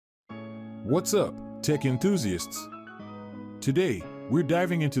What's up, tech enthusiasts? Today, we're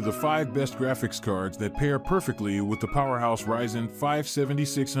diving into the 5 best graphics cards that pair perfectly with the powerhouse Ryzen 5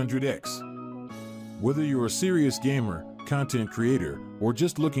 7600X. Whether you're a serious gamer, content creator, or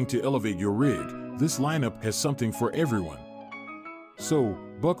just looking to elevate your rig, this lineup has something for everyone. So,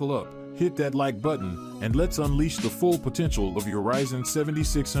 buckle up, hit that like button, and let's unleash the full potential of your Ryzen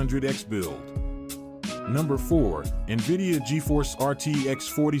 7600X build. Number 4, NVIDIA GeForce RTX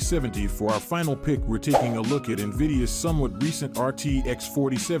 4070. For our final pick, we're taking a look at NVIDIA's somewhat recent RTX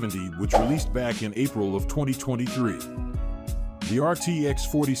 4070, which released back in April of 2023. The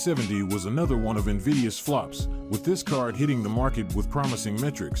RTX 4070 was another one of NVIDIA's flops, with this card hitting the market with promising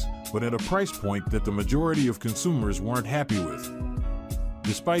metrics, but at a price point that the majority of consumers weren't happy with.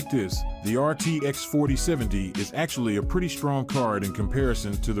 Despite this, the RTX 4070 is actually a pretty strong card in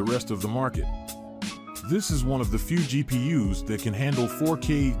comparison to the rest of the market. This is one of the few GPUs that can handle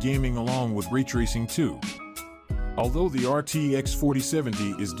 4K gaming along with ray tracing too. Although the RTX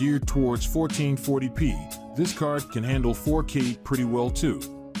 4070 is geared towards 1440p, this card can handle 4K pretty well too.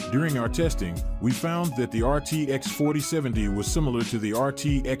 During our testing, we found that the RTX 4070 was similar to the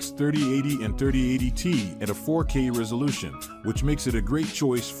RTX 3080 and 3080 Ti at a 4K resolution, which makes it a great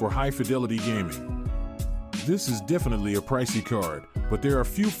choice for high-fidelity gaming. This is definitely a pricey card, but there are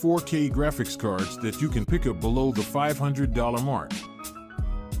few 4K graphics cards that you can pick up below the $500 mark.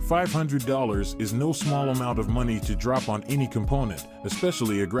 $500 is no small amount of money to drop on any component,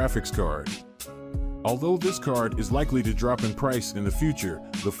 especially a graphics card. Although this card is likely to drop in price in the future,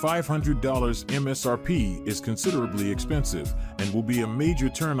 the $500 MSRP is considerably expensive and will be a major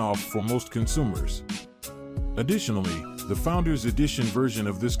turnoff for most consumers. Additionally, the Founders Edition version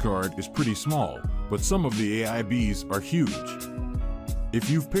of this card is pretty small, but some of the AIBs are huge. If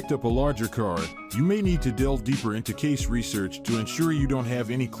you've picked up a larger card, you may need to delve deeper into case research to ensure you don't have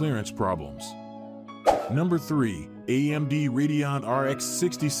any clearance problems. Number 3, AMD Radeon RX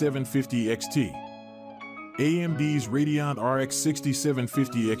 6750 XT. AMD's Radeon RX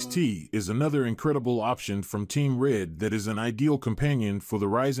 6750 XT is another incredible option from Team Red that is an ideal companion for the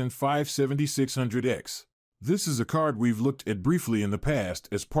Ryzen 5 7600X. This is a card we've looked at briefly in the past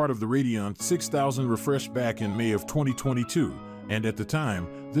as part of the Radeon 6000 refresh back in May of 2022, and at the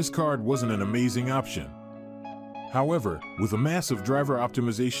time, this card wasn't an amazing option. However, with a massive driver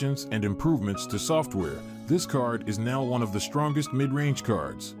optimizations and improvements to software, this card is now one of the strongest mid-range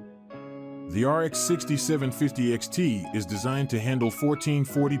cards. The RX 6750 XT is designed to handle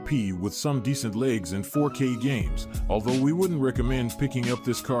 1440p with some decent legs in 4K games, although we wouldn't recommend picking up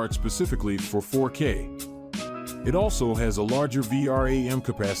this card specifically for 4K. It also has a larger VRAM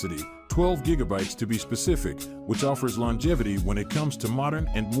capacity, 12 GB to be specific, which offers longevity when it comes to modern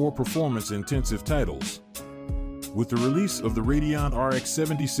and more performance-intensive titles. With the release of the Radeon RX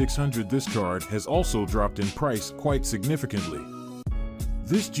 7600, this card has also dropped in price quite significantly.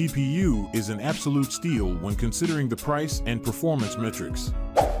 This GPU is an absolute steal when considering the price and performance metrics.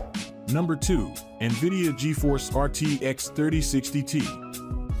 Number 2, NVIDIA GeForce RTX 3060 Ti.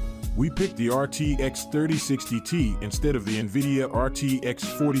 We picked the RTX 3060 Ti instead of the NVIDIA RTX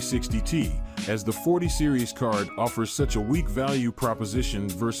 4060 Ti, as the 40 series card offers such a weak value proposition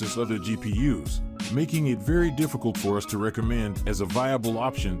versus other GPUs, making it very difficult for us to recommend as a viable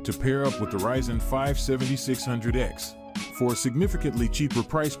option to pair up with the Ryzen 5 7600X. For a significantly cheaper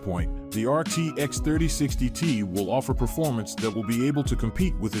price point, the RTX 3060 Ti will offer performance that will be able to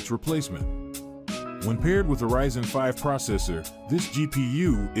compete with its replacement. When paired with a Ryzen 5 processor, this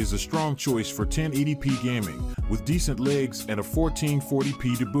GPU is a strong choice for 1080p gaming, with decent legs and a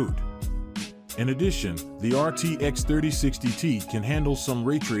 1440p to boot. In addition, the RTX 3060 Ti can handle some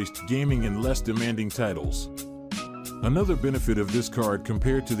ray-traced gaming in less demanding titles. Another benefit of this card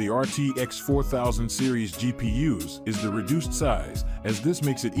compared to the RTX 4000 series GPUs is the reduced size, as this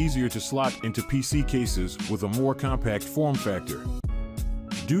makes it easier to slot into PC cases with a more compact form factor.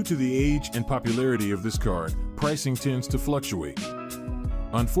 Due to the age and popularity of this card, pricing tends to fluctuate.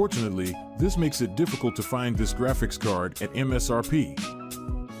 Unfortunately, this makes it difficult to find this graphics card at MSRP.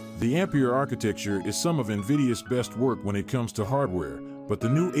 The Ampere architecture is some of NVIDIA's best work when it comes to hardware, but the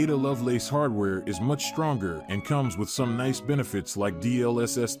new Ada Lovelace hardware is much stronger and comes with some nice benefits like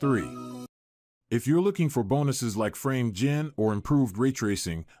DLSS 3. If you're looking for bonuses like frame gen or improved ray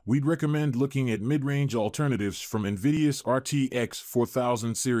tracing, we'd recommend looking at mid-range alternatives from NVIDIA's RTX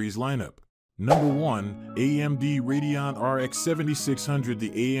 4000 series lineup. Number 1, AMD Radeon RX 7600.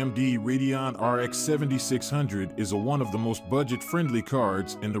 The AMD Radeon RX 7600 is one of the most budget-friendly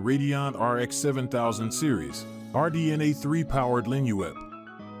cards in the Radeon RX 7000 series, RDNA 3-powered Linuep.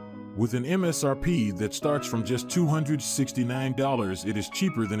 With an MSRP that starts from just $269, it is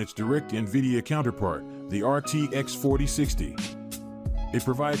cheaper than its direct NVIDIA counterpart, the RTX 4060. It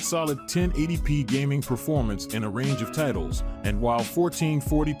provides solid 1080p gaming performance in a range of titles, and while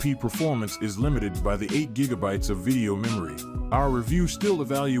 1440p performance is limited by the 8GB of video memory, our review still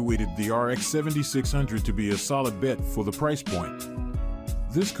evaluated the RX 7600 to be a solid bet for the price point.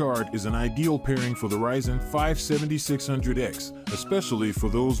 This card is an ideal pairing for the Ryzen 5 7600X, especially for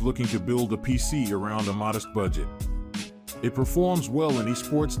those looking to build a PC around a modest budget. It performs well in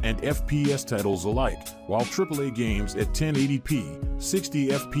esports and FPS titles alike, while AAA games at 1080p, 60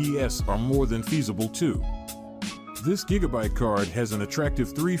 FPS are more than feasible too. This Gigabyte card has an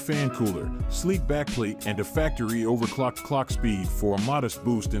attractive 3-fan cooler, sleek backplate, and a factory overclocked clock speed for a modest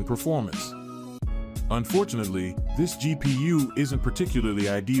boost in performance. Unfortunately, this GPU isn't particularly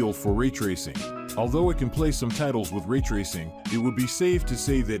ideal for ray tracing. Although it can play some titles with ray tracing, it would be safe to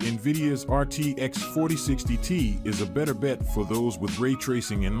say that NVIDIA's RTX 4060 Ti is a better bet for those with ray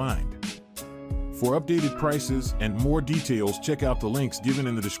tracing in mind. For updated prices and more details, check out the links given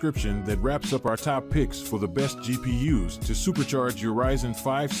in the description that wraps up our top picks for the best GPUs to supercharge your Ryzen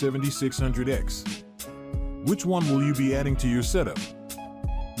 5 7600X. Which one will you be adding to your setup?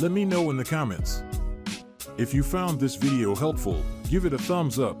 Let me know in the comments. If you found this video helpful, give it a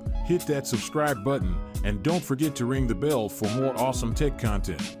thumbs up, hit that subscribe button, and don't forget to ring the bell for more awesome tech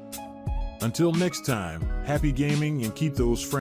content. Until next time, happy gaming and keep those friends.